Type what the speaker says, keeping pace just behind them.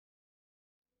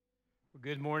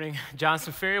Good morning,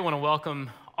 Johnson Ferry. I want to welcome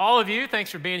all of you.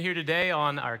 Thanks for being here today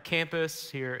on our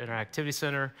campus here in our activity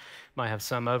center. Might have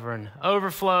some over in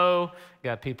overflow.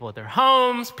 Got people at their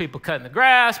homes, people cutting the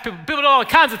grass, people doing all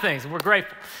kinds of things. We're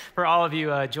grateful for all of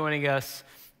you joining us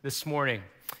this morning.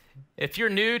 If you're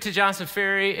new to Johnson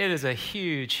Ferry, it is a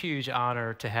huge, huge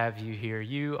honor to have you here.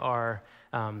 You are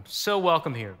so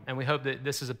welcome here, and we hope that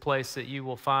this is a place that you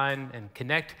will find and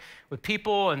connect with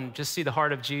people and just see the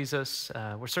heart of Jesus.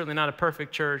 We're certainly not a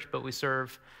perfect church, but we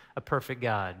serve a perfect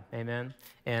God. Amen.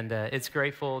 And it's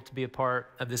grateful to be a part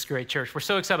of this great church. We're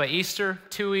so excited about Easter.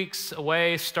 2 weeks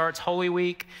away starts Holy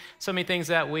Week. So many things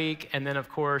that week. And then, of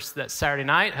course, that Saturday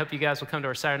night. Hope you guys will come to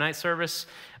our Saturday night service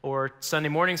or Sunday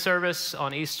morning service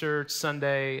on Easter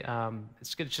Sunday.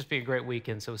 It's going to just be a great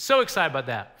weekend. So excited about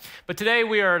that. But today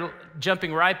we are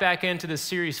jumping right back into the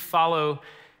series Follow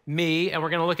Me, and we're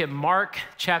going to look at Mark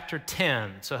chapter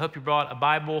 10. So I hope you brought a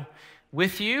Bible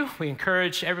with you. We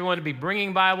encourage everyone to be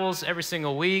bringing Bibles every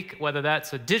single week, whether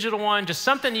that's a digital one, just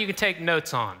something you can take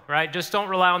notes on, right? Just don't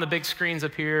rely on the big screens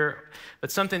up here,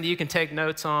 but something that you can take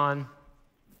notes on.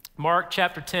 Mark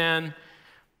chapter 10,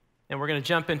 and we're going to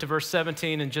jump into verse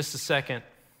 17 in just a second.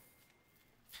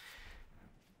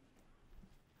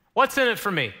 What's in it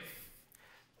for me?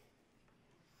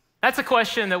 That's a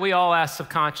question that we all ask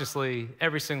subconsciously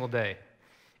every single day.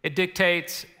 It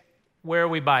dictates where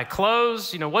we buy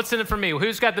clothes, what's in it for me?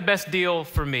 Who's got the best deal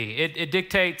for me? It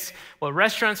dictates what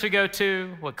restaurants we go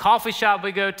to, what coffee shop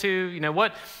we go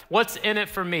to, what's in it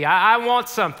for me? I want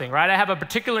something, right? I have a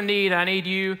particular need, I need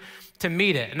you to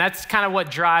meet it. And that's kind of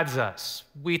what drives us.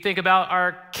 We think about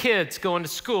our kids going to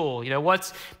school,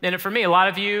 what's in it for me? A lot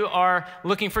of you are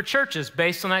looking for churches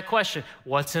based on that question.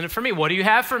 What's in it for me? What do you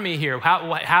have for me here?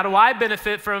 How do I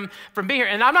benefit from being here?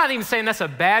 And I'm not even saying that's a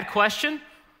bad question,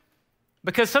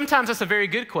 because sometimes that's a very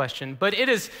good question, but it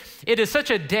is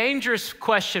such a dangerous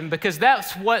question because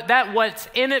what's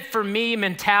in it for me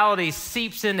mentality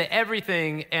seeps into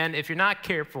everything, and if you're not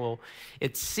careful,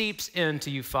 it seeps into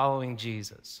you following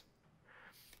Jesus.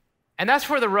 And that's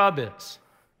where the rub is.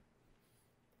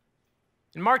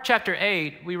 In Mark chapter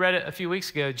 8, we read it a few weeks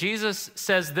ago, Jesus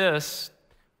says this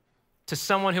to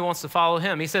someone who wants to follow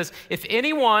him. He says, if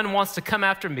anyone wants to come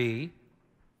after me,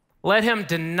 let him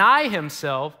deny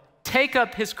himself, take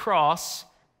up his cross,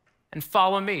 and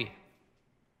follow me.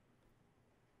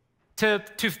 To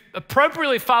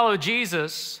appropriately follow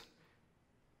Jesus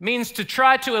means to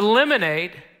try to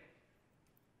eliminate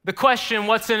the question,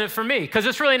 what's in it for me? Because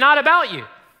it's really not about you.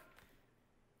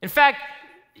 In fact,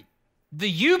 the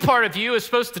you part of you is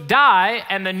supposed to die,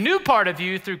 and the new part of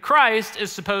you through Christ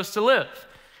is supposed to live.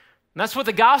 And that's what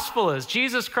the gospel is.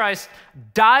 Jesus Christ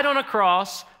died on a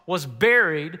cross, was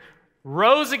buried,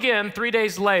 rose again 3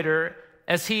 days later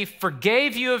as he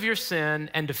forgave you of your sin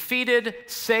and defeated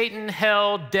Satan,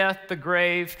 hell, death, the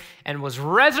grave, and was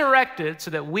resurrected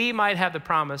so that we might have the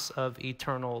promise of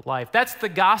eternal life. That's the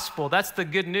gospel. That's the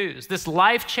good news, this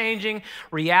life-changing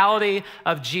reality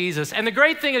of Jesus. And the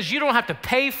great thing is you don't have to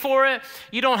pay for it.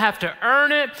 You don't have to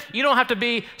earn it. You don't have to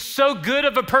be so good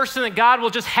of a person that God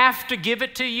will just have to give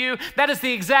it to you. That is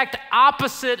the exact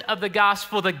opposite of the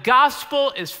gospel. The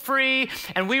gospel is free,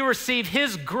 and we receive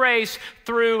his grace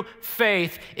through faith.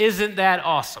 Isn't that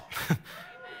awesome?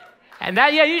 And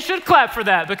you should clap for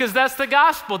that because that's the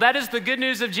gospel. That is the good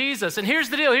news of Jesus. And here's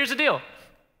the deal.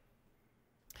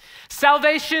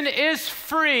 Salvation is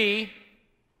free,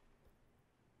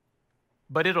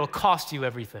 but it'll cost you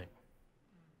everything.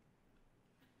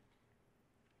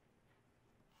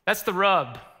 That's the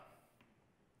rub.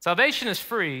 Salvation is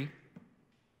free,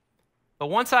 but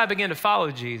once I begin to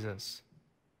follow Jesus,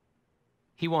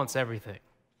 he wants everything.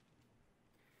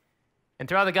 And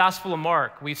throughout the Gospel of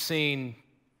Mark, we've seen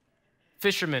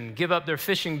fishermen give up their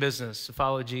fishing business to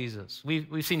follow Jesus.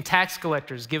 We've seen tax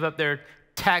collectors give up their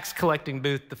tax collecting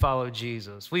booth to follow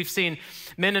Jesus. We've seen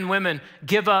men and women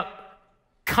give up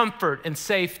comfort and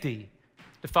safety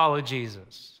to follow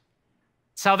Jesus.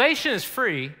 Salvation is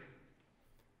free,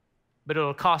 but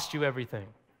it'll cost you everything.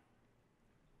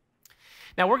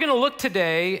 Now, we're going to look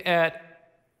today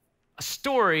at a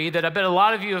story that I bet a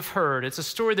lot of you have heard. It's a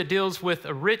story that deals with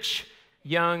a rich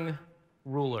young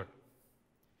ruler.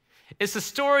 It's a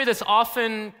story that's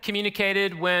often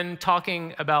communicated when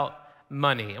talking about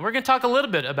money. And we're going to talk a little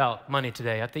bit about money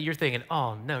today. I think you're thinking,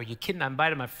 oh no, you kidding? I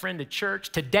invited my friend to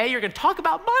church. Today you're going to talk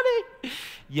about money?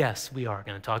 Yes, we are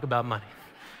going to talk about money.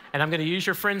 And I'm going to use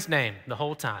your friend's name the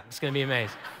whole time. It's going to be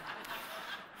amazing.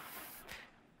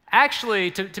 Actually,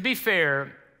 to be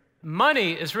fair,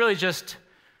 money is really just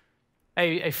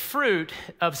a fruit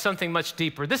of something much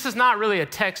deeper. This is not really a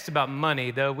text about money,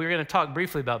 though we're going to talk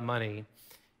briefly about money.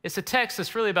 It's a text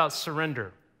that's really about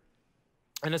surrender,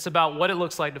 and it's about what it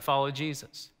looks like to follow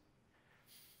Jesus.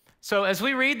 So as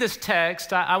we read this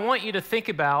text, I want you to think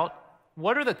about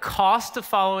what are the costs of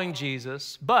following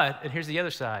Jesus, and here's the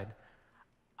other side,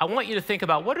 I want you to think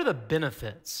about what are the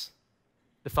benefits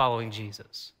to following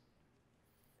Jesus.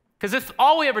 Because if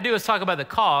all we ever do is talk about the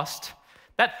cost,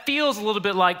 that feels a little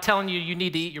bit like telling you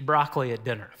need to eat your broccoli at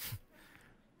dinner.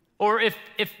 Or if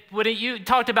when you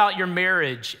talked about your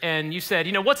marriage and you said,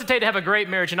 what's it take to have a great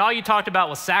marriage? And all you talked about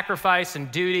was sacrifice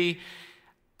and duty.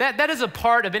 That is a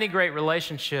part of any great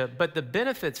relationship, but the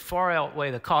benefits far outweigh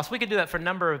the cost. We could do that for a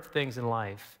number of things in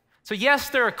life. So yes,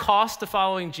 there are costs to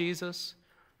following Jesus,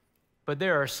 but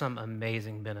there are some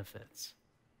amazing benefits.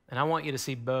 And I want you to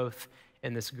see both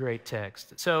in this great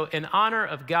text. So in honor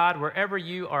of God, wherever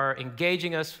you are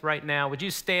engaging us right now, would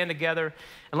you stand together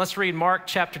and let's read Mark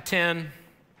chapter 10,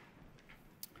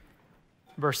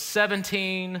 verse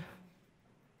 17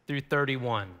 through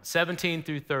 31. 17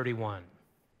 through 31.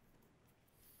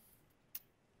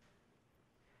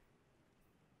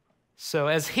 So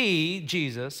as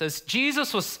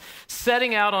Jesus was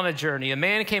setting out on a journey, a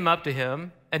man came up to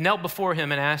him and knelt before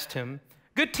him and asked him,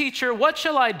 "Good teacher, what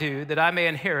shall I do that I may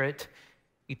inherit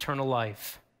eternal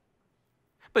life?"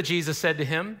 But Jesus said to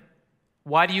him,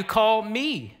 "Why do you call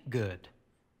me good?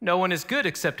 No one is good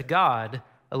except God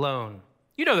alone.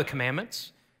 You know the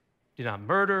commandments. Do not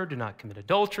murder, do not commit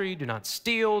adultery, do not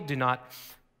steal, do not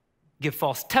give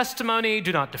false testimony,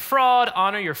 do not defraud,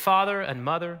 honor your father and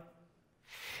mother."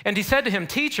 And he said to him,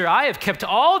 "Teacher, I have kept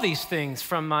all these things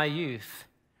from my youth."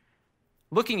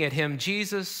 Looking at him,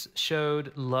 Jesus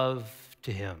showed love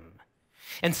to him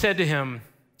and said to him,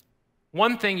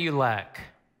 "One thing you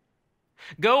lack.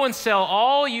 Go and sell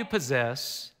all you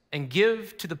possess and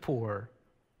give to the poor,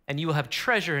 and you will have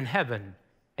treasure in heaven,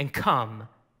 and come,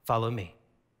 follow me."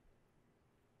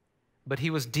 But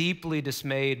he was deeply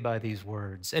dismayed by these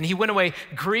words, and he went away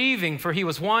grieving, for he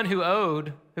was one who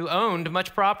owned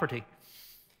much property.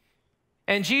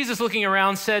 And Jesus, looking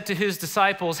around, said to his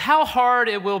disciples, "How hard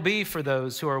it will be for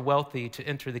those who are wealthy to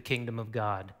enter the kingdom of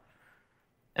God."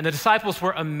 And the disciples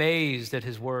were amazed at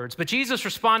his words. But Jesus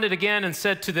responded again and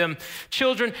said to them,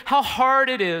 "Children, how hard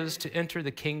it is to enter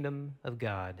the kingdom of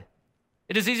God.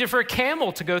 It is easier for a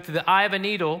camel to go through the eye of a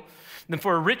needle than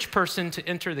for a rich person to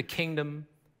enter the kingdom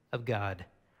of God."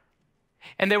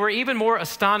 And they were even more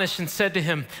astonished and said to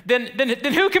him, then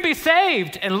who can be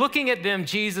saved? And looking at them,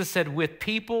 Jesus said, "With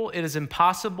people it is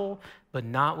impossible, but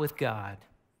not with God.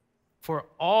 For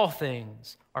all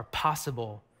things are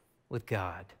possible with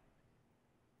God."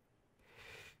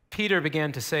 Peter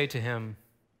began to say to him,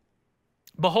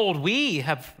 "Behold, we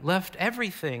have left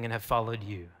everything and have followed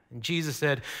you." And Jesus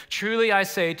said, "Truly I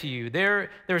say to you,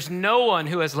 there's no one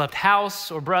who has left house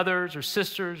or brothers or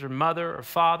sisters or mother or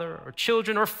father or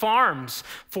children or farms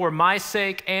for my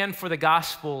sake and for the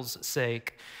gospel's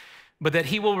sake, but that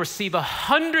he will receive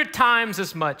 100 times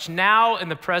as much now in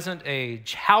the present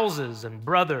age, houses and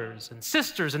brothers and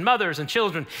sisters and mothers and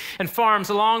children and farms,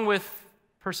 along with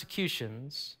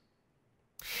persecutions,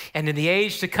 and in the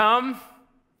age to come,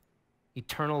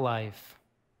 eternal life.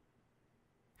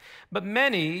 But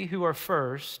many who are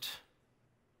first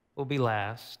will be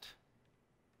last,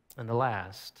 and the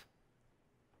last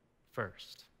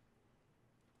first."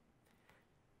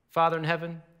 Father in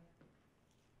heaven,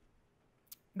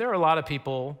 there are a lot of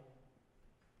people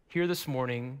here this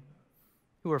morning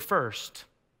who are first,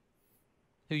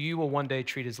 who you will one day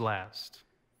treat as last.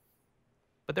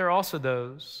 But there are also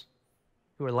those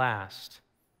who are last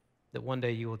that one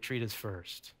day you will treat as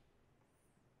first.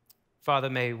 Father,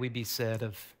 may we be said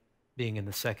of being in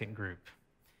the second group.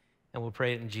 And we'll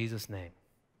pray it in Jesus' name.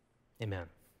 Amen.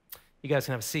 You guys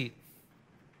can have a seat.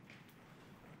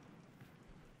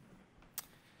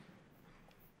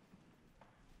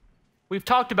 We've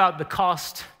talked about the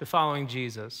cost to following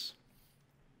Jesus,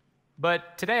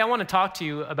 but today I want to talk to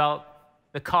you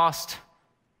about the cost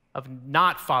of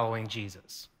not following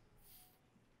Jesus.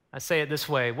 I say it this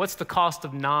way: what's the cost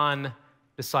of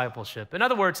non-discipleship? In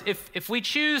other words, if we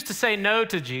choose to say no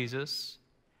to Jesus,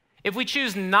 if we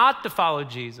choose not to follow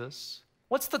Jesus,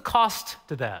 what's the cost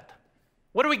to that?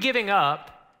 What are we giving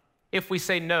up if we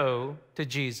say no to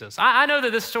Jesus? I know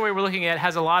that this story we're looking at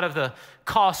has a lot of the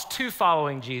cost to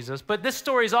following Jesus, but this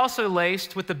story is also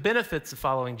laced with the benefits of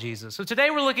following Jesus. So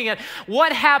today we're looking at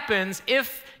what happens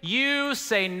if you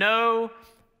say no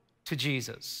to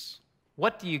Jesus.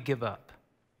 What do you give up?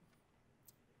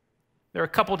 There are a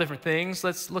couple different things.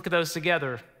 Let's look at those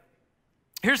together.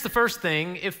 Here's the first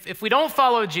thing. If we don't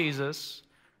follow Jesus,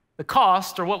 the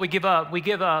cost, or what we give up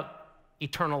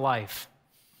eternal life.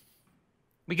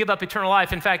 We give up eternal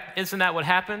life. In fact, isn't that what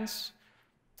happens?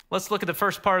 Let's look at the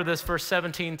first part of this, verse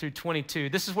 17 through 22.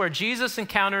 This is where Jesus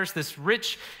encounters this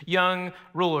rich young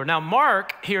ruler. Now,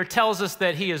 Mark here tells us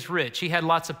that he is rich. He had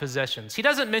lots of possessions. He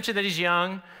doesn't mention that he's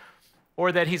young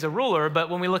or that he's a ruler, but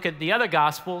when we look at the other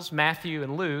Gospels, Matthew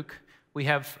and Luke, we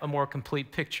have a more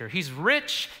complete picture. He's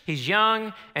rich, he's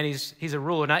young, and he's a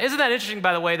ruler. Now, isn't that interesting,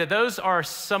 by the way, that those are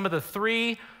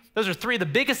three of the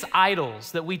biggest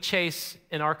idols that we chase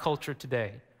in our culture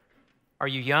today. Are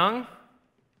you young?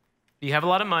 Do you have a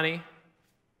lot of money?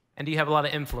 And do you have a lot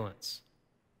of influence?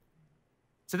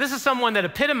 So this is someone that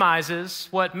epitomizes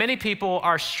what many people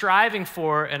are striving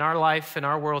for in our life, in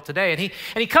our world today.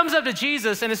 And he comes up to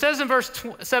Jesus, and it says in verse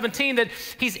 17 that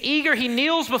he's eager. He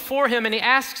kneels before him, and he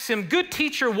asks him, "Good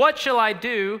teacher, what shall I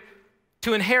do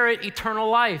to inherit eternal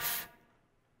life?"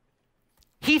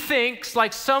 He thinks,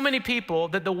 like so many people,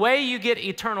 that the way you get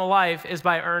eternal life is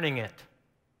by earning it,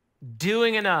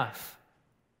 doing enough,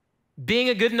 being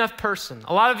a good enough person.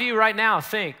 A lot of you right now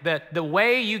think that the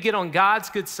way you get on God's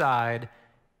good side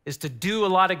is to do a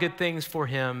lot of good things for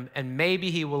him, and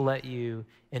maybe he will let you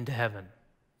into heaven.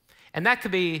 And that could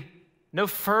be no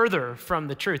further from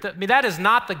the truth. I mean, that is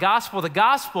not the gospel. The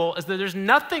gospel is that there's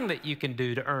nothing that you can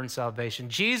do to earn salvation.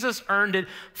 Jesus earned it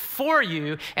for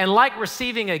you, and like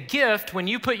receiving a gift, when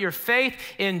you put your faith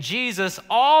in Jesus,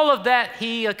 all of that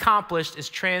he accomplished is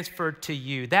transferred to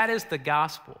you. That is the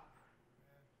gospel.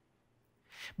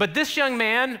 But this young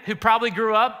man who probably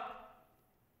grew up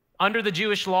under the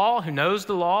Jewish law, who knows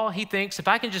the law, he thinks, if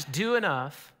I can just do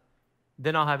enough,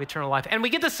 then I'll have eternal life. And we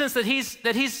get the sense that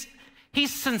he's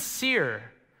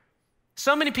sincere.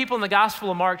 So many people in the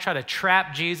Gospel of Mark try to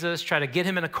trap Jesus, try to get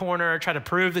him in a corner, try to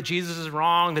prove that Jesus is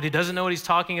wrong, that he doesn't know what he's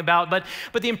talking about. But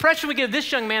the impression we get of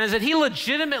this young man is that he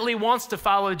legitimately wants to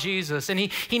follow Jesus. And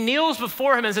he kneels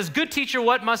before him and says, "Good teacher,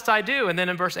 what must I do?" And then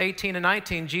in verse 18 and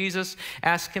 19, Jesus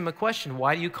asks him a question.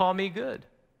 "Why do you call me good?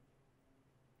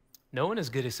 No one is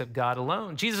good except God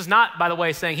alone." Jesus is not, by the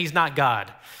way, saying he's not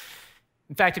God.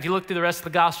 In fact, if you look through the rest of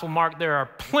the Gospel of Mark, there are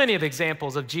plenty of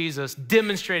examples of Jesus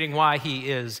demonstrating why he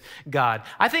is God.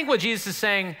 I think what Jesus is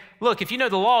saying, look, if you know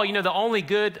the law, you know the only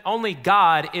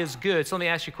God is good. So let me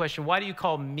ask you a question. Why do you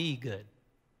call me good?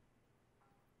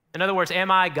 In other words, am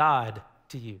I God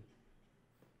to you?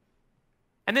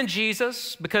 And then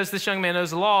Jesus, because this young man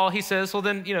knows the law, he says, well,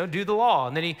 then, do the law.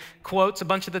 And then he quotes a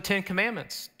bunch of the 10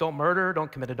 commandments. Don't murder, don't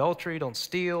commit adultery, don't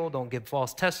steal, don't give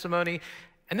false testimony.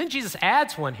 And then Jesus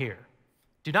adds one here.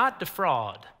 Do not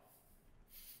defraud.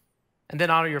 And then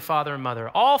honor your father and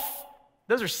mother.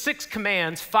 Those are 6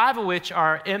 commands, 5 of which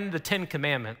are in the 10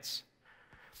 commandments.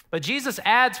 But Jesus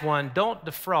adds one, don't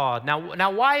defraud.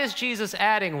 Now, why is Jesus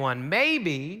adding one?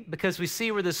 Maybe because we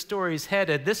see where this story is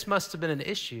headed, this must have been an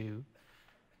issue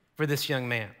for this young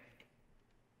man.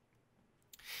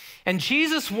 And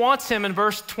Jesus wants him in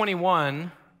verse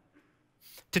 21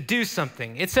 to do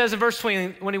something. It says in verse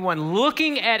 21,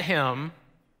 looking at him,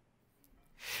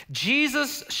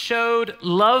 Jesus showed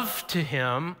love to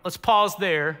him. Let's pause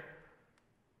there.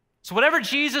 So whatever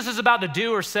Jesus is about to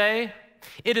do or say,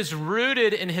 it is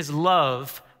rooted in his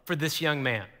love for this young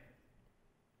man.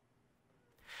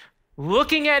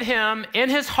 Looking at him in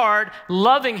his heart,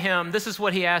 loving him, this is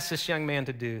what he asks this young man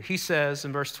to do. He says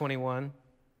in verse 21,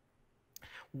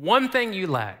 one thing you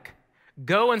lack,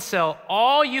 go and sell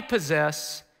all you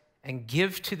possess and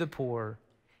give to the poor,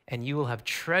 and you will have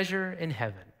treasure in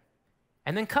heaven.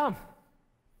 And then come,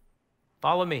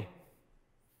 follow me.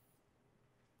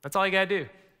 That's all you got to do.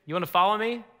 You want to follow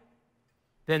me?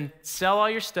 Then sell all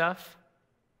your stuff,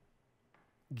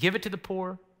 give it to the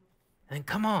poor, and then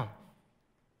come on.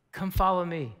 Come follow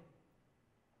me.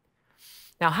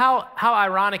 Now, how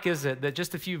ironic is it that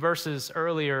just a few verses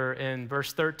earlier in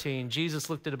verse 13,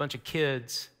 Jesus looked at a bunch of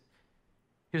kids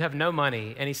who have no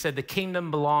money, and he said, the kingdom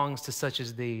belongs to such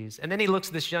as these. And then he looks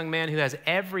at this young man who has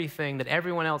everything that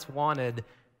everyone else wanted,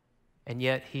 and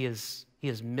yet he has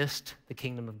missed the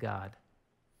kingdom of God.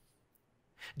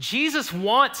 Jesus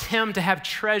wants him to have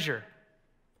treasure,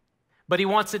 but he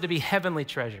wants it to be heavenly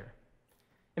treasure.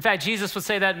 In fact, Jesus would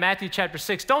say that in Matthew chapter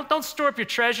 6. Don't store up your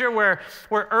treasure where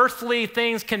earthly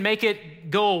things can make it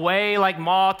go away like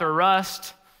moth or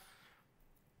rust,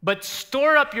 but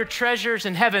store up your treasures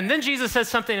in heaven. Then Jesus says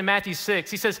something in Matthew 6.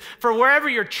 He says, for wherever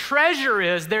your treasure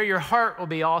is, there your heart will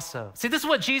be also. See, this is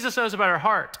what Jesus knows about our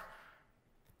heart.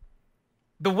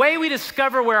 The way we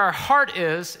discover where our heart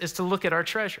is to look at our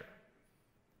treasure.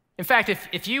 In fact,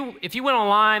 if you went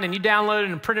online and you downloaded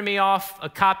and printed me off a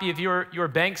copy of your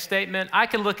bank statement, I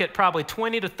could look at probably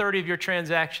 20 to 30 of your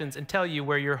transactions and tell you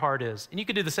where your heart is. And you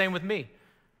could do the same with me.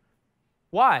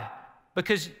 Why?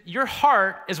 Because your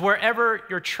heart is wherever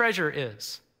your treasure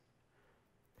is.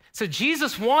 So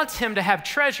Jesus wants him to have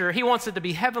treasure. He wants it to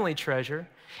be heavenly treasure.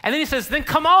 And then he says, then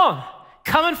come on,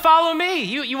 come and follow me.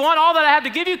 You want all that I have to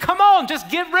give you? Come on, just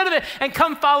get rid of it and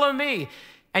come follow me.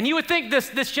 And you would think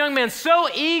this young man, so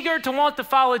eager to want to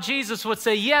follow Jesus, would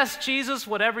say, yes, Jesus,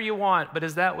 whatever you want. But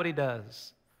is that what he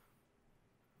does?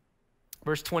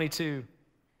 Verse 22,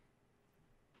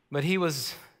 but he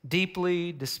was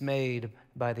deeply dismayed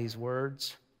by these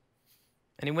words,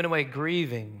 and he went away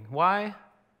grieving. Why?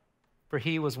 For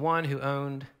he was one who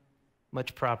owned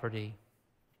much property.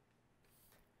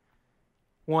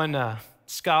 One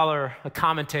scholar, a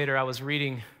commentator I was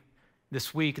reading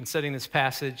this week and studying this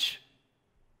passage,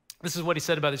 this is what he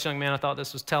said about this young man. I thought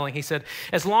this was telling. He said,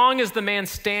 as long as the man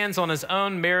stands on his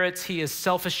own merits, he is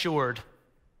self-assured.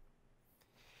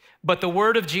 But the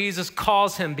word of Jesus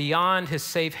calls him beyond his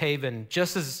safe haven,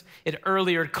 just as it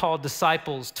earlier called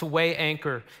disciples to weigh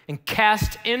anchor and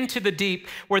cast into the deep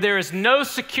where there is no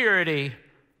security,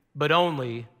 but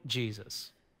only Jesus.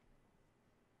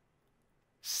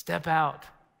 Step out.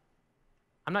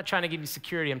 I'm not trying to give you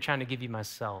security. I'm trying to give you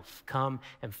myself. Come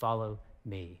and follow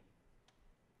me.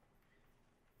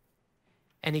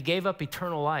 And he gave up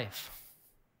eternal life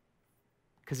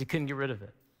because he couldn't get rid of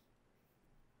it.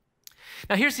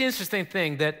 Now, here's the interesting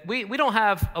thing, that we don't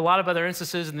have a lot of other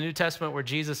instances in the New Testament where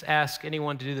Jesus asked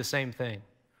anyone to do the same thing.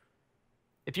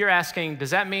 If you're asking, does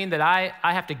that mean that I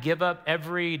have to give up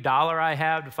every dollar I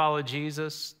have to follow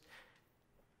Jesus?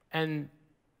 And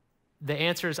the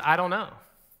answer is, I don't know.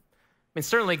 I mean,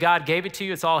 certainly God gave it to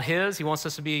you. It's all his. He wants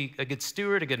us to be a good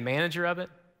steward, a good manager of it.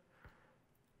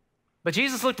 But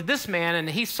Jesus looked at this man, and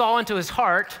he saw into his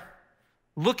heart,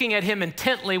 looking at him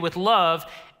intently with love,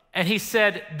 and he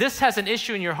said, this has an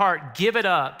issue in your heart, give it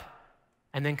up,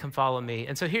 and then come follow me.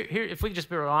 And so here, if we could just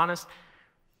be real honest,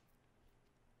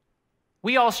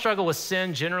 we all struggle with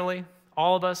sin generally,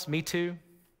 all of us, me too.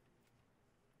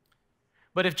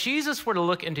 But if Jesus were to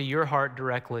look into your heart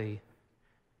directly,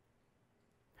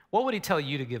 what would he tell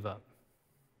you to give up?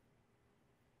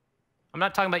 I'm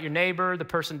not talking about your neighbor, the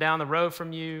person down the road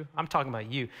from you. I'm talking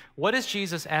about you. What is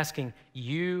Jesus asking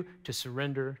you to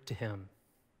surrender to him?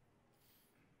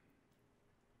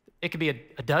 It could be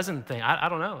a dozen things. I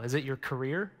don't know. Is it your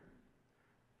career?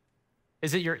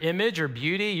 Is it your image or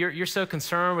beauty? You're so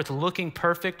concerned with looking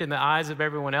perfect in the eyes of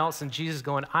everyone else, and Jesus is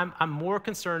going, I'm more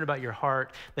concerned about your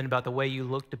heart than about the way you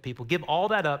look to people. Give all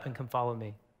that up and come follow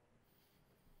me.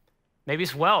 Maybe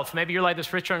it's wealth. Maybe you're like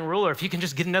this rich young ruler. If you can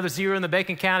just get another zero in the bank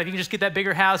account, if you can just get that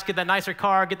bigger house, get that nicer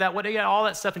car, get that all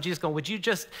that stuff, and Jesus going, would you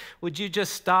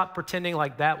just stop pretending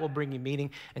like that will bring you meaning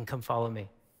and come follow me?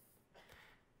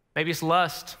 Maybe it's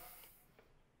lust.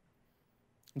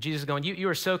 And Jesus is going, you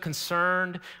are so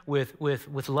concerned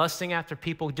with lusting after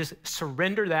people, just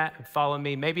surrender that and follow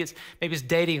me. Maybe it's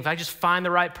dating. If I just find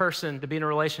the right person to be in a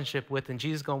relationship with, and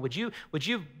Jesus is going, would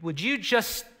you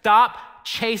just stop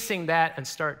chasing that and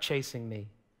start chasing me?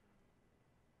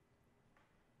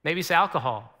 Maybe it's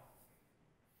alcohol.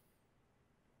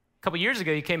 A couple years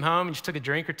ago, you came home and you took a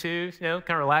drink or two, kind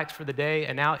of relaxed for the day,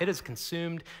 and now it has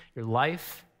consumed your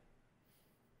life.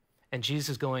 And Jesus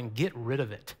is going, get rid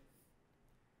of it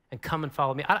and come and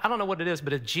follow me. I don't know what it is,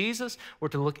 but if Jesus were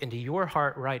to look into your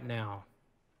heart right now,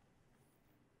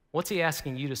 what's he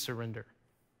asking you to surrender?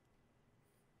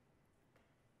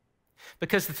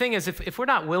 Because the thing is, if we're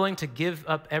not willing to give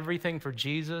up everything for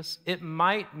Jesus, it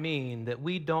might mean that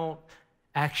we don't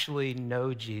actually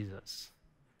know Jesus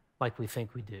like we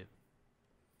think we do.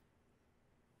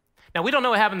 Now, we don't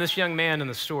know what happened to this young man in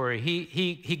the story.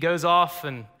 He goes off,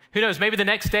 and who knows, maybe the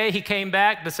next day he came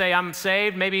back to say, I'm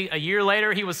saved. Maybe a year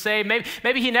later he was saved.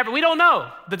 Maybe he never, we don't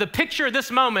know. But the picture of this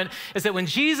moment is that when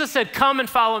Jesus said, come and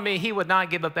follow me, he would not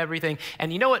give up everything.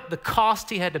 And you know what the cost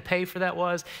he had to pay for that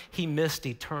was? He missed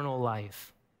eternal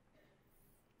life.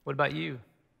 What about you?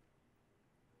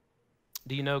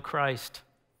 Do you know Christ?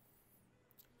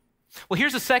 Well,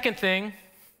 here's the second thing.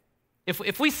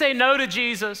 If we say no to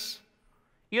Jesus,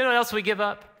 you know what else we give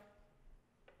up?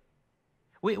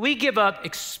 We give up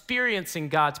experiencing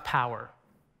God's power,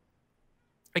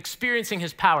 experiencing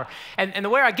his power. And the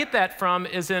way I get that from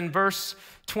is in verse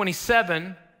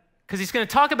 27, because he's going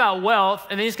to talk about wealth,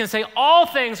 and then he's going to say all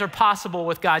things are possible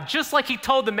with God, just like he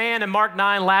told the man in Mark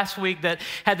 9 last week that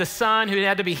had the son who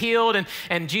had to be healed,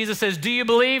 and Jesus says, do you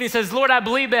believe? And he says, Lord, I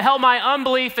believe, but help my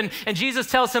unbelief. And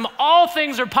Jesus tells him all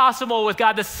things are possible with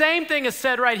God. The same thing is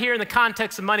said right here in the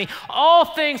context of money. All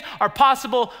things are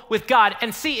possible with God.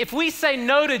 And see, if we say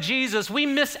no to Jesus, we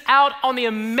miss out on the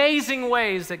amazing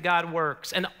ways that God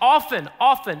works. And often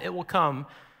it will come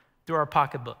through our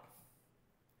pocketbook.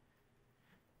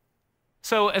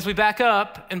 So as we back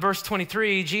up in verse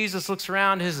 23, Jesus looks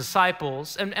around his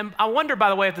disciples. And I wonder, by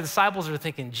the way, if the disciples are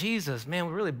thinking, Jesus, man,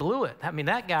 we really blew it. I mean,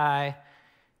 that guy,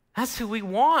 that's who we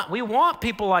want. We want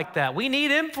people like that. We need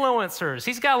influencers.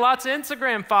 He's got lots of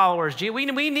Instagram followers. We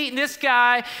need this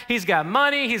guy. He's got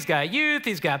money. He's got youth.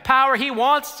 He's got power. He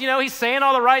wants, he's saying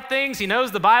all the right things. He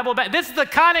knows the Bible. This is the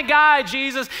kind of guy,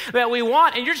 Jesus, that we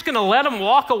want. And you're just going to let him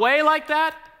walk away like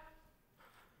that?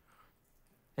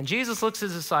 And Jesus looks at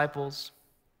his disciples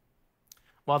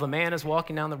while the man is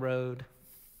walking down the road.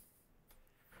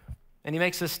 And he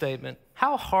makes this statement: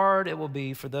 how hard it will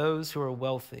be for those who are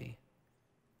wealthy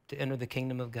to enter the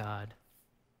kingdom of God.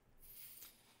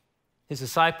 His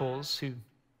disciples, who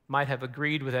might have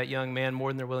agreed with that young man more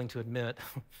than they're willing to admit,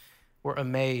 were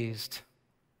amazed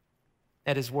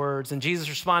at his words. And Jesus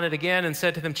responded again and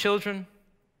said to them, children,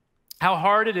 how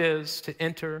hard it is to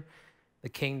enter the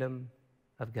kingdom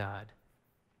of God.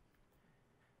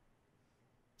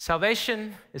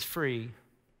 Salvation is free,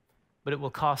 but it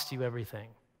will cost you everything.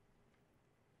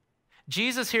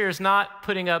 Jesus here is not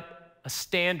putting up a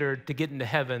standard to get into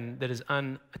heaven that is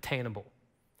unattainable.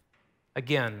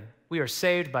 Again, we are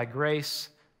saved by grace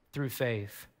through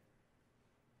faith.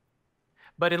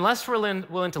 But unless we're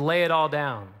willing to lay it all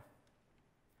down,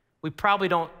 we probably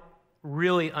don't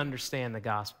really understand the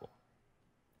gospel.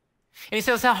 And he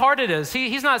says how hard it is.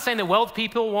 He's not saying that wealthy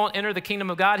people won't enter the kingdom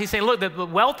of God. He's saying, look, that the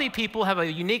wealthy people have a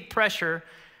unique pressure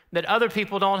that other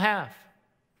people don't have.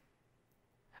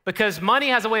 Because money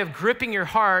has a way of gripping your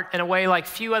heart in a way like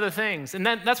few other things. And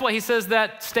that's why he says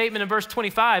that statement in verse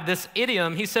 25, this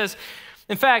idiom. He says,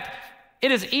 in fact,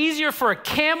 it is easier for a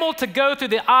camel to go through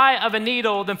the eye of a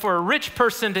needle than for a rich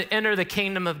person to enter the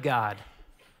kingdom of God.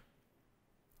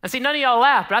 And see, none of y'all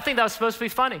laughed, but I think that was supposed to be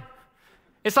funny.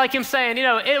 It's like him saying,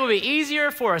 it would be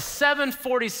easier for a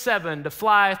 747 to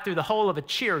fly through the hole of a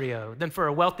Cheerio than for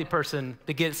a wealthy person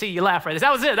to get, see, you laugh right there.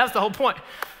 That was it. That's the whole point.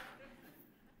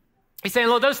 He's saying,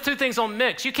 look, those two things don't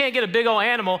mix. You can't get a big old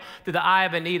animal through the eye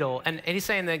of a needle. And he's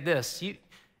saying like this,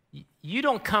 you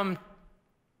don't come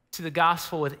to the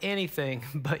gospel with anything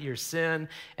but your sin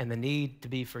and the need to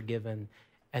be forgiven.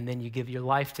 And then you give your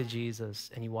life to Jesus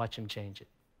and you watch him change it.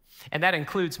 And that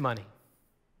includes money.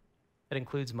 That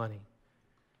includes money.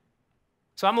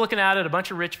 So I'm looking out at a bunch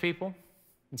of rich people,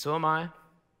 and so am I.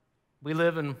 We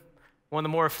live in one of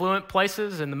the more affluent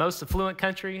places in the most affluent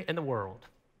country in the world.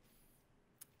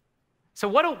 So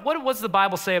what does the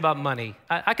Bible say about money?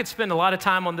 I could spend a lot of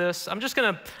time on this. I'm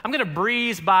gonna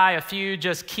breeze by a few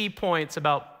just key points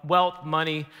about wealth,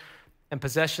 money, and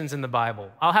possessions in the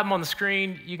Bible. I'll have them on the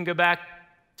screen. You can go back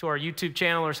to our YouTube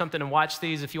channel or something and watch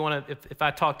these if you want to, if I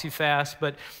talk too fast.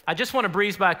 But I just want to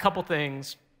breeze by a couple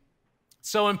things.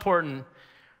 So important.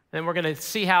 And we're going to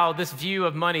see how this view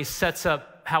of money sets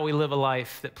up how we live a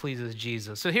life that pleases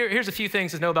Jesus. So here's a few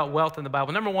things to know about wealth in the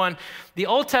Bible. Number one, the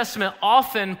Old Testament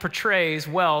often portrays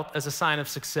wealth as a sign of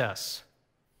success.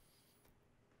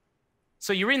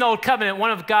 So you read in the Old Covenant,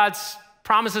 one of God's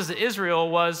promises to Israel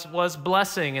was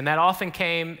blessing, and that often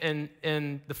came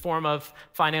in the form of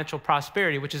financial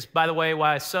prosperity, which is, by the way,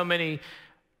 why so many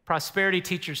prosperity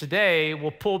teachers today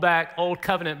will pull back Old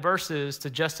Covenant verses to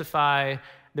justify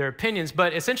their opinions.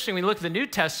 But it's interesting, when you look at the New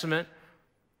Testament,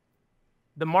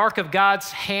 the mark of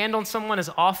God's hand on someone is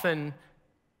often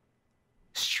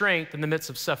strength in the midst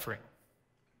of suffering.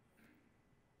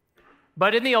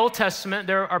 But in the Old Testament,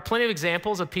 there are plenty of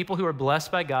examples of people who are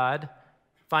blessed by God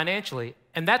financially.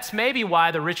 And that's maybe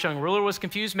why the rich young ruler was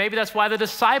confused. Maybe that's why the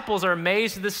disciples are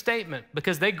amazed at this statement,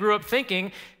 because they grew up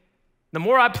thinking, the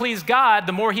more I please God,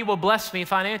 the more he will bless me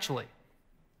financially.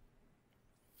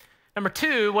 Number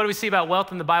two, what do we see about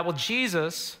wealth in the Bible?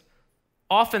 Jesus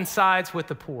often sides with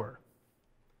the poor.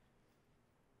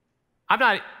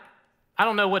 I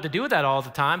don't know what to do with that all the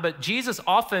time, but Jesus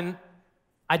often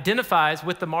identifies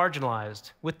with the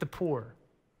marginalized, with the poor.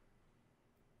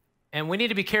 And we need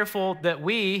to be careful that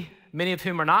we, many of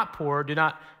whom are not poor, do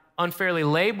not unfairly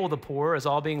label the poor as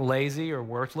all being lazy or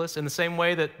worthless, in the same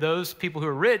way that those people who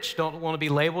are rich don't want to be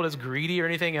labeled as greedy or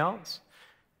anything else.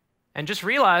 And just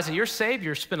realize that your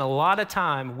Savior spent a lot of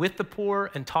time with the poor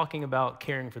and talking about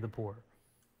caring for the poor.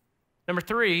 Number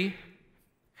three,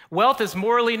 wealth is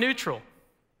morally neutral.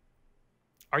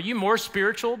 Are you more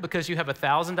spiritual because you have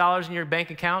 $1,000 in your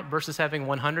bank account versus having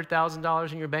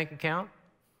 $100,000 in your bank account?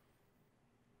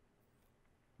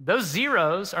 Those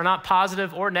zeros are not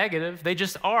positive or negative. They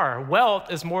just are.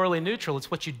 Wealth is morally neutral. It's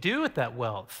what you do with that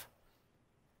wealth.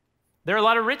 There are a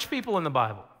lot of rich people in the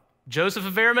Bible. Joseph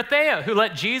of Arimathea, who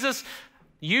let Jesus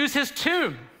use his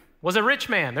tomb, was a rich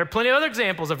man. There are plenty of other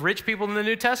examples of rich people in the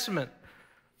New Testament.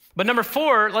 But number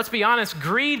four, let's be honest,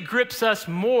 greed grips us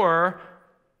more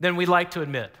than we'd like to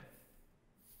admit.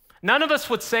 None of us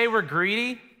would say we're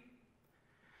greedy,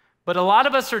 but a lot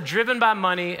of us are driven by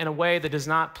money in a way that does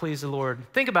not please the Lord.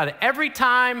 Think about it. Every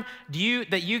time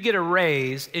that you get a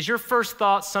raise, is your first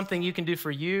thought something you can do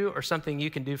for you or something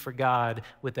you can do for God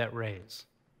with that raise?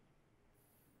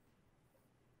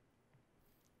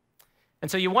 And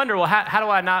so you wonder, well, how do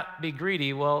I not be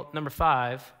greedy? Well, number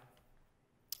 5,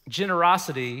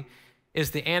 generosity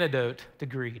is the antidote to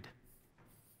greed.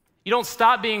 You don't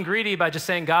stop being greedy by just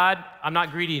saying, God, I'm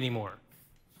not greedy anymore.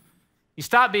 You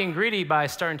stop being greedy by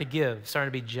starting to give, starting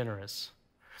to be generous.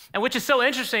 And which is so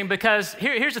interesting because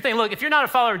here's the thing. Look, if you're not a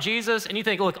follower of Jesus and you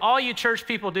think, look, all you church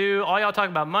people do, all y'all talk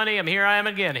about money, here I am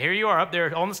again. Here you are up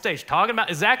there on the stage talking about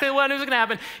exactly what is going to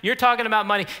happen. You're talking about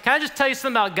money. Can I just tell you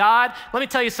something about God? Let me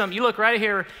tell you something. You look right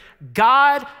here.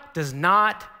 God does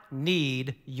not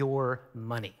need your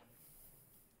money.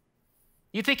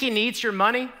 You think he needs your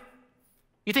money?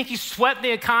 You think he's sweating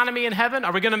the economy in heaven?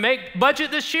 Are we going to make budget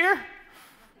this year?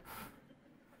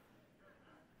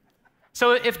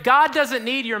 So if God doesn't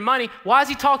need your money, why does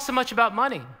he talk so much about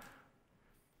money?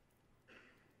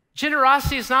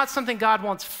 Generosity is not something God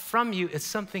wants from you. It's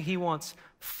something he wants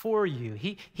for you.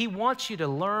 He wants you to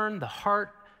learn the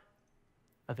heart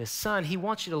of his son. He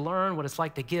wants you to learn what it's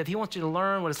like to give. He wants you to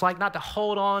learn what it's like not to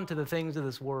hold on to the things of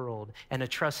this world and to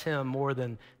trust him more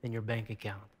than your bank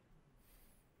account.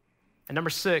 And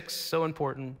number 6, so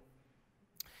important,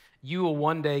 you will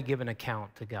one day give an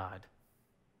account to God.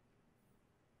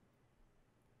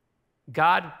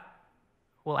 God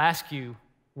will ask you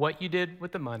what you did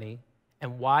with the money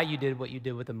and why you did what you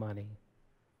did with the money.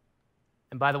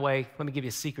 And by the way, let me give you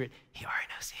a secret. He already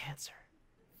knows the answer.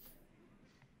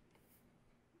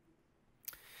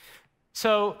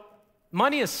 So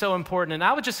money is so important, and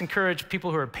I would just encourage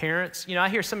people who are parents. I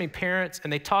hear so many parents,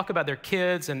 and they talk about their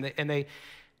kids, and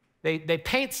they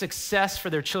paint success for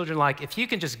their children like, if you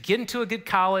can just get into a good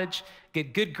college,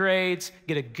 get good grades,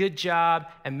 get a good job,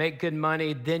 and make good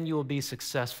money, then you will be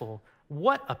successful.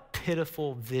 What a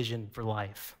pitiful vision for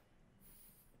life.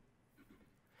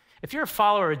 If you're a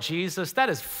follower of Jesus, that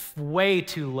is way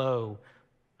too low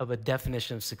of a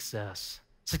definition of success.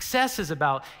 Success is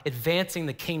about advancing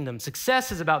the kingdom.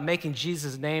 Success is about making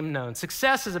Jesus' name known.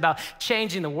 Success is about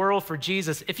changing the world for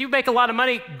Jesus. If you make a lot of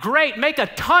money, great, make a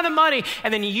ton of money,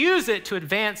 and then use it to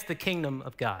advance the kingdom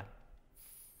of God.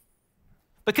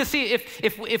 Because see,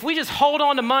 if we just hold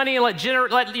on to money and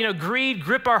let greed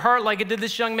grip our heart like it did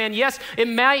this young man, yes, it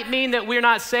might mean that we're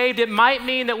not saved. It might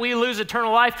mean that we lose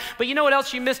eternal life. But you know what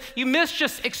else you miss? You miss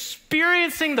just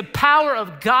experiencing the power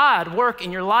of God work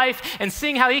in your life and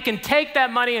seeing how he can take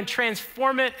that money and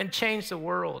transform it and change the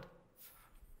world.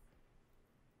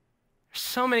 There's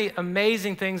so many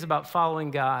amazing things about following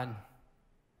God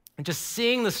and just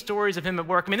seeing the stories of him at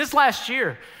work. This last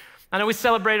year, I know we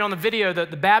celebrated on the video the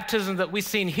baptism that we've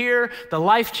seen here, the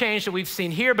life change that we've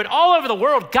seen here, but all over the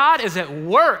world, God is at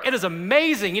work. It is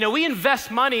amazing. We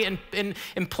invest money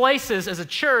in places as a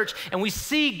church, and we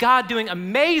see God doing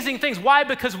amazing things. Why?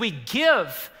 Because we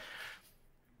give.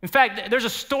 In fact, there's a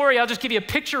story. I'll just give you a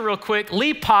picture real quick.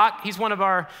 Lee Pak, he's one of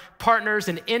our partners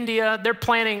in India. They're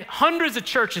planning hundreds of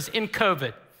churches in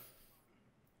COVID.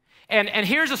 And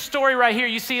here's a story right here.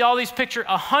 You see all these pictures,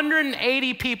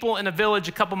 180 people in a village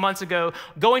a couple months ago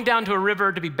going down to a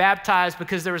river to be baptized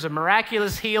because there was a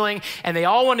miraculous healing and they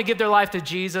all want to give their life to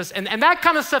Jesus. And that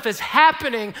kind of stuff is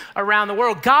happening around the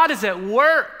world. God is at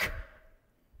work.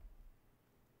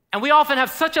 And we often have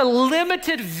such a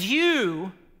limited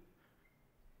view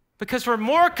because we're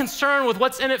more concerned with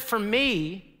what's in it for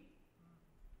me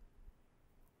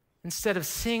instead of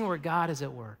seeing where God is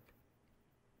at work.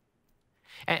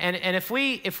 And if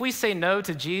we say no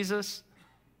to Jesus,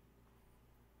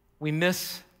 we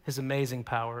miss his amazing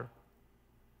power.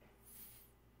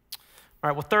 All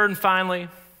right, well, third and finally,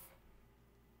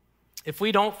 if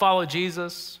we don't follow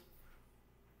Jesus,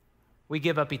 we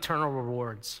give up eternal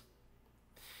rewards.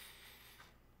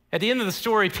 At the end of the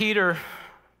story, Peter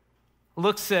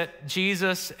looks at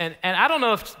Jesus, and I don't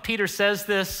know if Peter says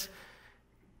this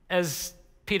as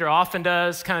Peter often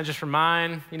does, kind of just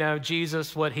remind,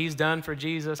 Jesus, what he's done for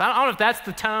Jesus. I don't know if that's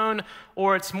the tone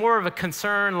or it's more of a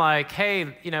concern like,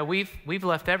 hey, we've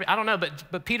left I don't know,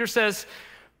 but Peter says,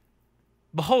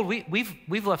 behold,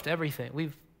 we've left everything.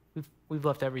 We've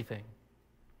left everything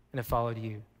and have followed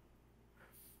you.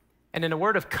 And in a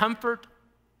word of comfort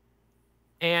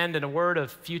and in a word of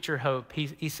future hope,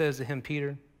 he says to him,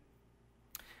 Peter,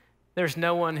 there's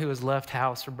no one who has left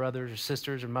house or brothers or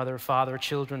sisters or mother or father,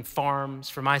 children, farms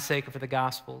for my sake or for the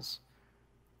gospel's,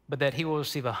 but that he will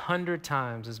receive 100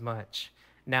 times as much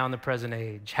now in the present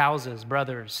age. Houses,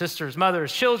 brothers, sisters,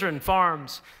 mothers, children,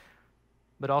 farms,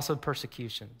 but also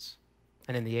persecutions,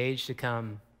 and in the age to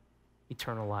come,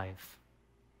 eternal life.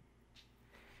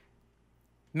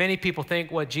 Many people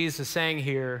think what Jesus is saying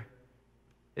here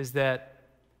is that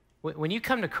when you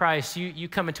come to Christ, you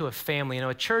come into a family.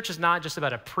 A church is not just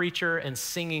about a preacher and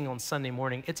singing on Sunday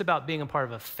morning. It's about being a part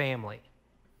of a family.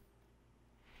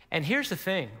 And here's the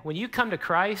thing. When you come to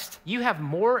Christ, you have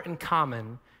more in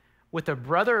common with a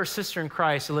brother or sister in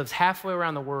Christ who lives halfway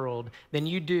around the world than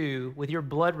you do with your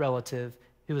blood relative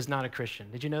who is not a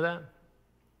Christian. Did you know that?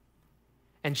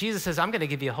 And Jesus says, I'm going to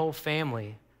give you a whole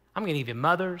family. I'm going to give you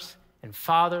mothers and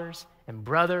fathers and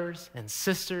brothers and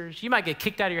sisters. You might get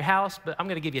kicked out of your house, but I'm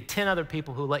going to give you 10 other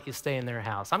people who let you stay in their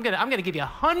house. I'm going to give you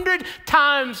 100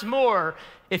 times more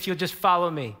if you'll just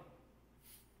follow me.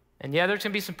 And yeah, there's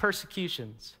going to be some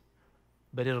persecutions,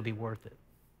 but it'll be worth it.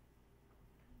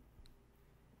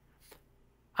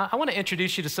 I want to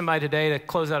introduce you to somebody today to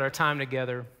close out our time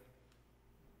together.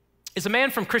 It's a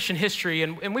man from Christian history,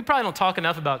 and we probably don't talk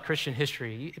enough about Christian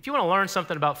history. If you want to learn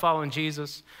something about following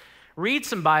Jesus, read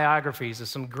some biographies of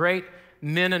some great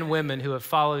men and women who have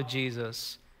followed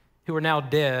Jesus, who are now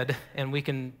dead, and we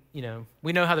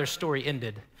know how their story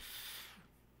ended.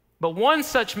 But one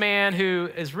such man who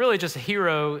is really just a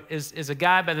hero is a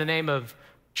guy by the name of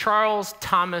Charles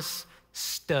Thomas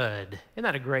Studd. Isn't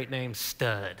that a great name,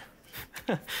 Studd?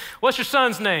 What's your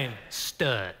son's name?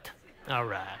 Studd. All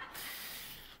right.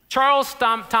 Charles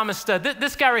Thomas Studd.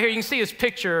 This guy right here, you can see his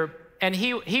picture, and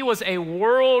he was a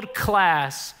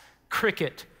world-class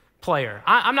cricket player.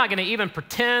 I'm not going to even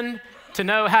pretend to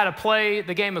know how to play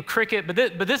the game of cricket, but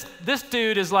this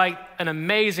dude is like an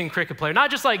amazing cricket player.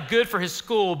 Not just like good for his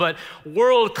school, but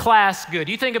world-class good.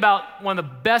 You think about one of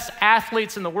the best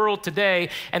athletes in the world today,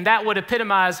 and that would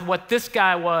epitomize what this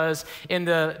guy was in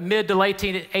the mid to late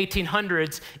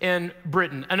 1800s in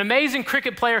Britain. An amazing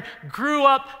cricket player, grew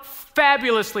up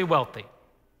fabulously wealthy.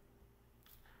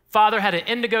 Father had an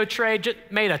indigo trade, just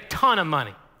made a ton of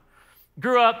money.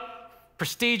 Grew up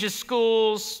prestigious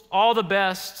schools, all the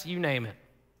best, you name it.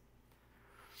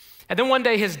 And then one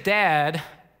day his dad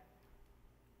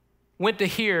went to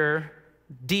hear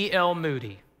D.L.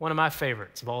 Moody, one of my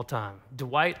favorites of all time,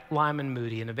 Dwight Lyman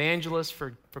Moody, an evangelist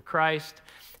for Christ.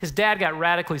 His dad got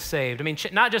radically saved. I mean,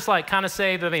 not just like kind of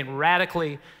saved, but I mean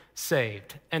radically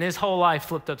saved. And his whole life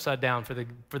flipped upside down for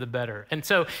the better. And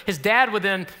so his dad would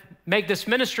then make this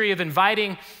ministry of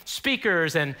inviting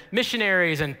speakers and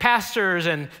missionaries and pastors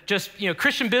and just,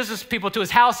 Christian business people to his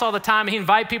house all the time. And he'd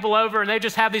invite people over, and they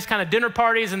just have these kind of dinner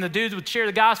parties, and the dudes would share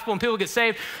the gospel and people would get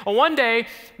saved. Well, one day,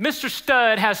 Mr.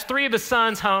 Studd has 3 of his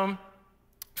sons home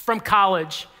from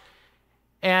college,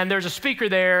 and there's a speaker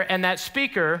there, and that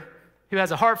speaker, who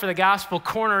has a heart for the gospel,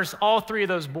 corners all 3 of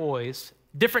those boys,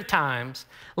 different times,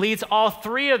 leads all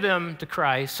 3 of them to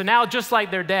Christ. So now, just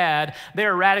like their dad,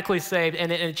 they're radically saved,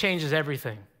 and it changes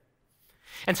everything.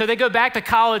 And so they go back to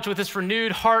college with this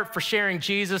renewed heart for sharing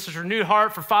Jesus, this renewed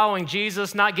heart for following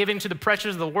Jesus, not giving to the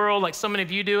pressures of the world like so many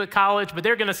of you do at college, but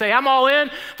they're going to say, I'm all in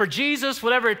for Jesus,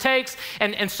 whatever it takes.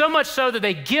 And so much so that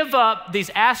they give up these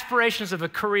aspirations of a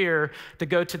career to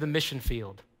go to the mission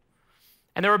field.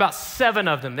 And there were about 7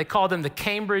 of them. They called them the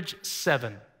Cambridge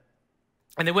 7.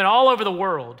 And they went all over the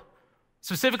world,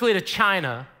 specifically to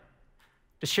China,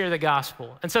 to share the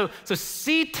gospel. And so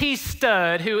C.T.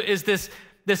 Studd, who is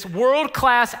this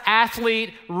world-class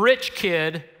athlete, rich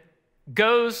kid,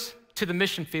 goes to the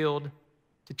mission field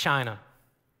to China.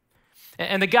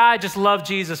 And the guy just loved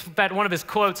Jesus. In fact, one of his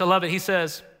quotes, I love it. He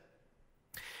says,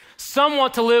 "Some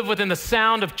want to live within the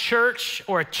sound of church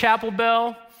or a chapel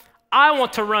bell. I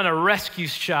want to run a rescue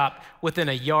shop within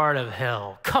a yard of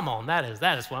hell." Come on, that is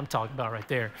what I'm talking about right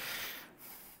there.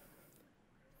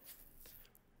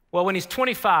 Well, when he's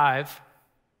 25,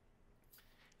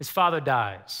 his father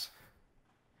dies.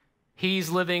 He's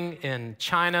living in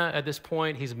China at this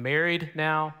point. He's married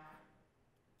now.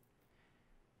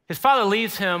 His father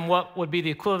leaves him what would be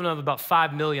the equivalent of about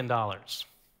 $5 million.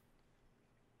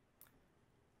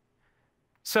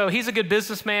 So he's a good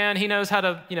businessman. He knows how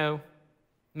to,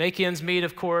 make ends meet,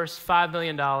 of course, $5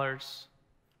 million.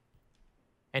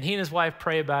 And he and his wife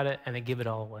pray about it, and they give it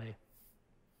all away.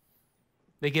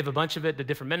 They give a bunch of it to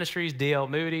different ministries, D.L.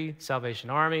 Moody, Salvation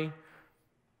Army.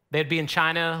 They'd be in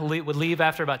China, would leave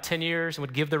after about 10 years, and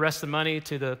would give the rest of the money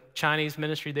to the Chinese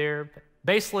ministry there,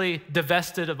 basically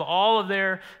divested of all of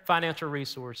their financial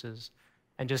resources,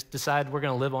 and just decided, we're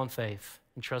going to live on faith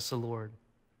and trust the Lord.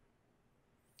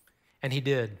 And he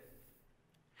did.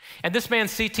 And this man,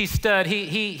 C.T. Studd,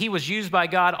 he was used by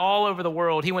God all over the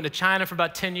world. He went to China for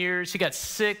about 10 years. He got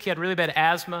sick. He had really bad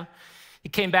asthma. He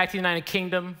came back to the United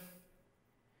Kingdom,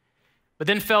 but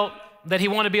then felt that he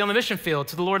wanted to be on the mission field,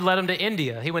 so the Lord led him to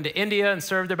India. He went to India and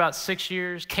served there about 6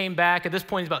 years, came back. At this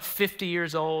point, he's about 50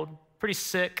 years old, pretty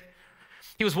sick.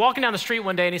 He was walking down the street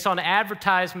one day and he saw an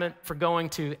advertisement for going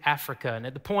to Africa. And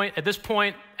at this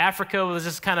point, Africa was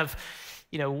this kind of,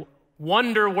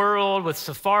 wonder world with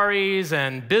safaris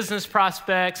and business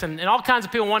prospects, and all kinds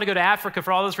of people want to go to Africa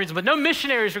for all those reasons, but no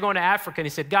missionaries were going to Africa. And he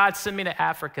said, God, send me to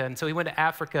Africa. And so he went to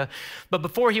Africa. But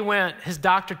before he went, his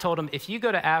doctor told him, if you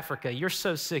go to Africa, you're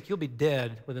so sick, you'll be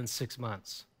dead within 6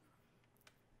 months.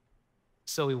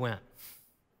 So he went.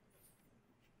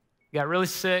 He got really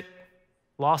sick,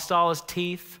 lost all his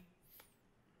teeth,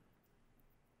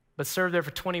 but served there for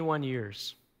 21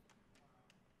 years.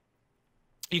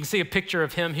 You can see a picture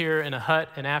of him here in a hut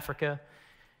in Africa.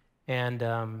 And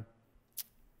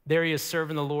there he is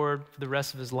serving the Lord for the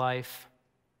rest of his life.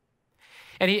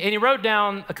 And he wrote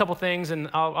down a couple things, and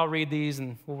I'll read these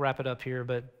and we'll wrap it up here.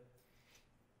 But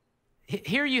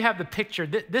here you have the picture.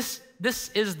 This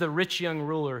is the rich young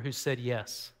ruler who said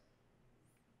yes.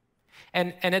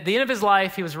 And at the end of his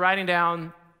life, he was writing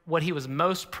down what he was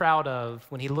most proud of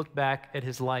when he looked back at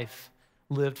his life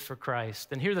lived for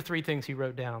Christ. And here are the 3 things he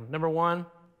wrote down. Number 1,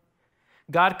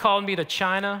 God called me to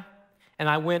China, and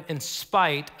I went in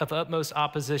spite of utmost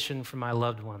opposition from my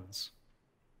loved ones.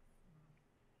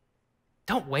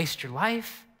 Don't waste your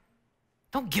life.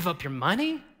 Don't give up your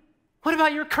money. What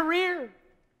about your career?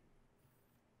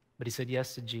 But he said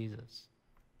yes to Jesus.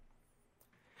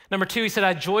 Number 2, he said,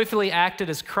 I joyfully acted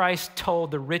as Christ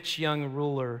told the rich young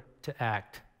ruler to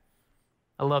act.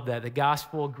 I love that. The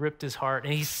gospel gripped his heart,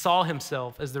 and he saw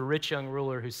himself as the rich young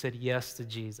ruler who said yes to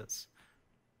Jesus.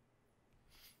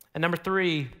 And number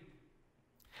 3,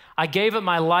 I gave up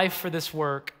my life for this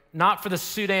work, not for the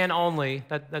Sudan only,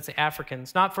 that's the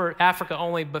Africans, not for Africa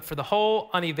only, but for the whole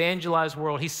unevangelized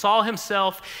world. He saw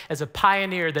himself as a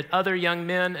pioneer that other young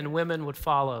men and women would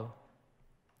follow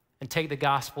and take the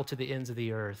gospel to the ends of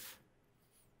the earth.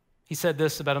 He said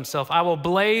this about himself, I will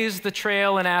blaze the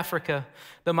trail in Africa,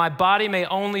 though my body may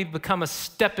only become a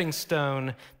stepping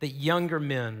stone that younger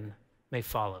men may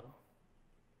follow.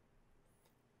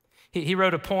 He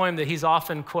wrote a poem that he's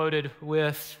often quoted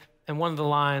with, and one of the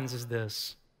lines is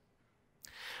this: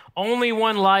 only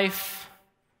one life,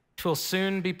 'twill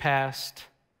soon be past.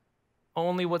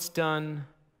 Only what's done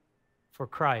for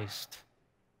Christ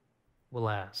will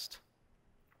last.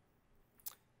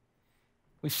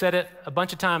 We've said it a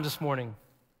bunch of times this morning.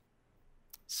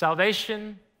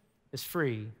 Salvation is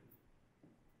free,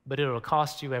 but it'll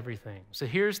cost you everything. So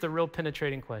here's the real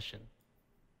penetrating question.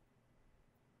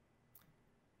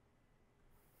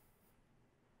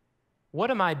 What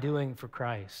am I doing for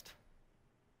Christ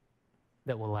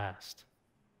that will last?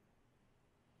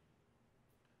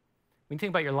 When you think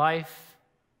about your life,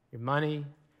 your money,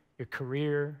 your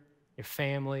career, your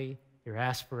family, your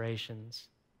aspirations,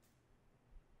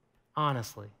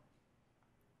 honestly,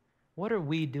 what are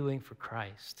we doing for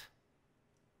Christ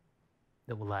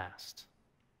that will last?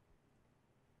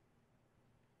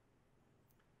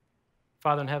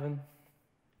 Father in heaven,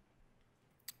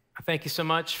 I thank you so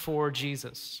much for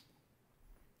Jesus.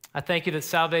 I thank you that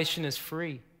salvation is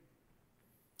free,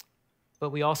 but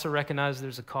we also recognize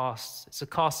there's a cost. It's a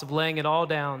cost of laying it all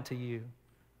down to you.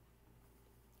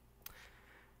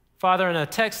 Father, in a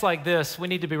text like this, we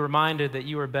need to be reminded that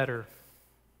you are better.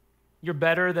 You're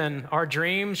better than our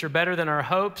dreams. You're better than our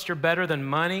hopes. You're better than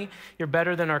money. You're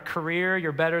better than our career.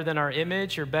 You're better than our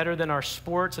image. You're better than our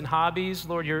sports and hobbies.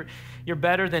 Lord, you're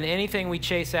better than anything we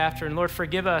chase after. And Lord,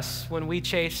 forgive us when we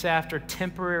chase after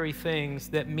temporary things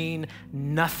that mean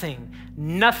nothing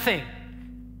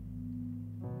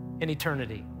in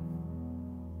eternity.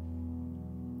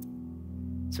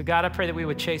 So God, I pray that we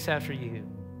would chase after you,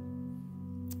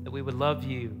 that we would love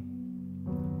you.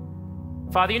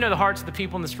 Father, you know the hearts of the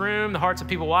people in this room, the hearts of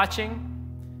people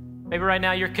watching. Maybe right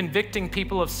now you're convicting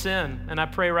people of sin, and I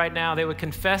pray right now they would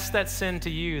confess that sin to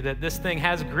you, that this thing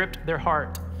has gripped their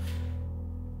heart.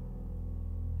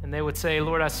 And they would say,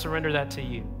 Lord, I surrender that to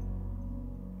you.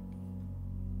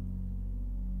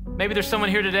 Maybe there's someone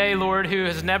here today, Lord, who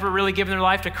has never really given their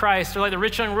life to Christ. They're like the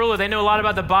rich young ruler. They know a lot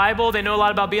about the Bible. They know a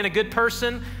lot about being a good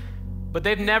person, but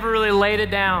they've never really laid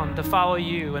it down to follow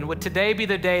you. And would today be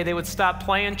the day they would stop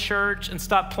playing church and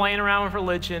stop playing around with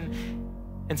religion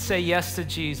and say yes to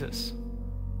Jesus?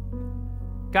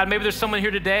 God, maybe there's someone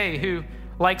here today who,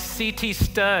 like C.T.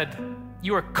 Studd,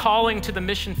 you are calling to the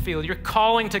mission field. You're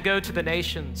calling to go to the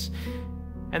nations.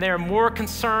 And they are more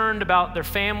concerned about their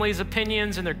family's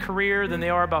opinions and their career than they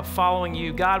are about following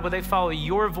you. God, would they follow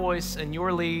your voice and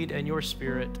your lead and your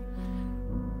spirit?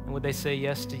 And would they say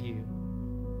yes to you?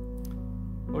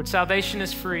 Lord, salvation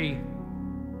is free,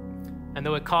 and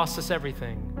though it costs us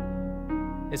everything,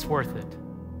 It's worth it.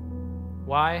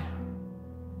 Why?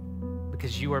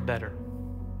 Because you are better.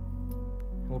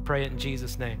 We'll pray it in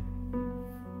Jesus' name.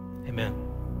 Amen.